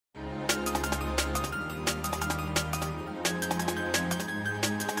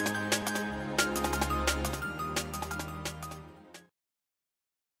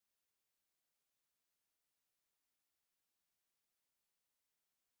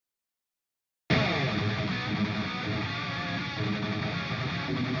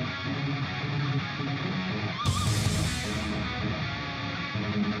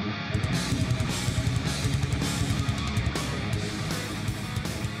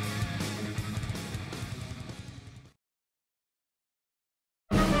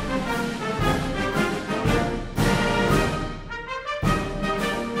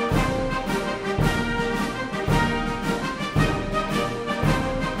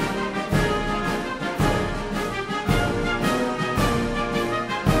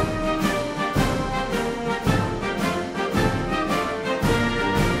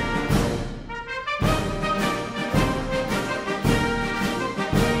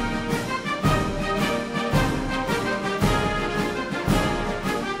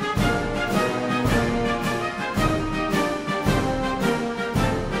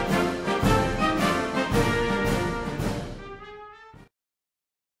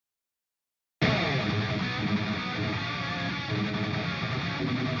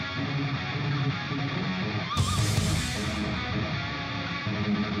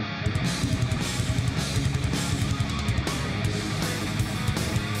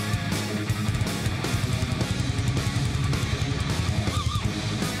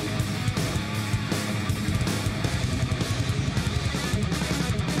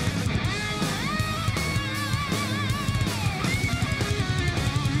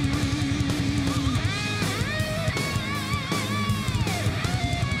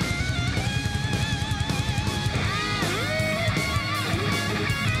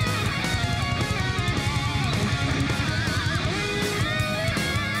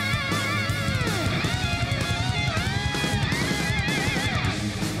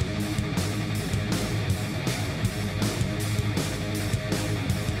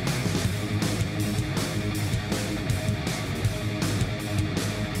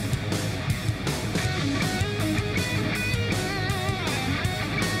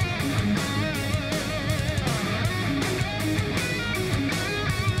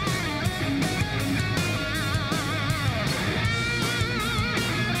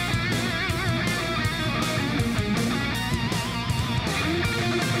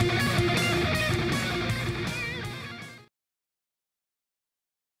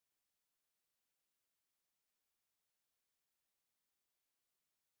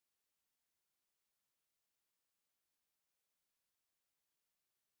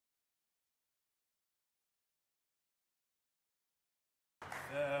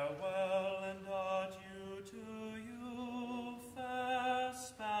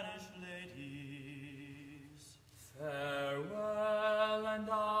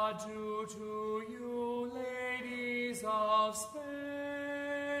seas of Spain.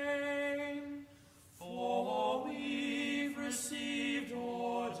 For we've received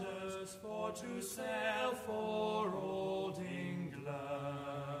orders for to sail for old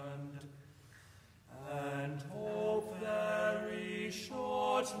England, and hope very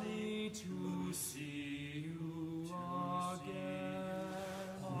shortly to see you again.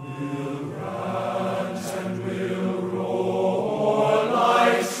 We'll rant and we'll roar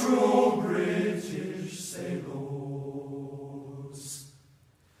like true British sailors.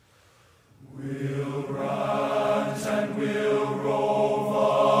 We'll rant and we'll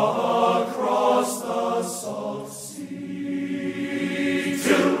rove across the salt sea,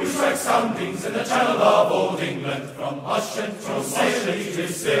 till we strike soundings in the channel of old England, from Ushant to Meixsell to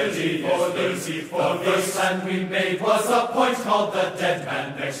Stirling, for the first land we made was a point called the Dead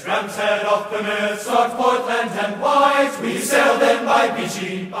Man, next Ram's Head off Plymouth, Start, Portland and White. We sailed then by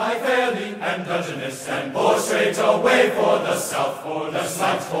Beachy, by Fairley and Dungeness, and bore straight away for the south, for the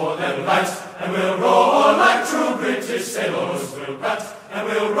south, for the right. And we'll roar like true British sailors, we'll rant and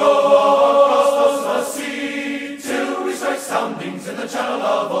we'll roar across the sea, till we strike soundings in the channel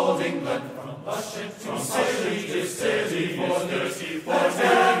of old England, from Ushant to Meixsell to Stirling, for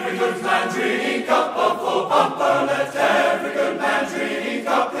every good man drink up a full bumper, let every good man drink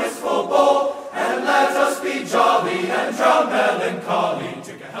up his full bowl, and let us be jolly and drown melancholy.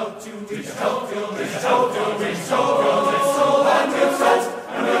 Drink a health to, drink a health to, drink a health to, drink a health to, and we'll set,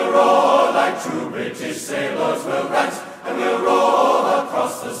 and we'll roar like true British sailors, we'll rant and we'll roar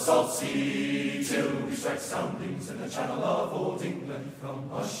across the salt sea, till we strike soundings in the channel of old England, from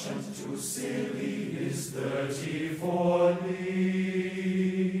Ushant to Stirling is 34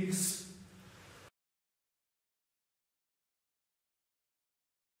 leagues.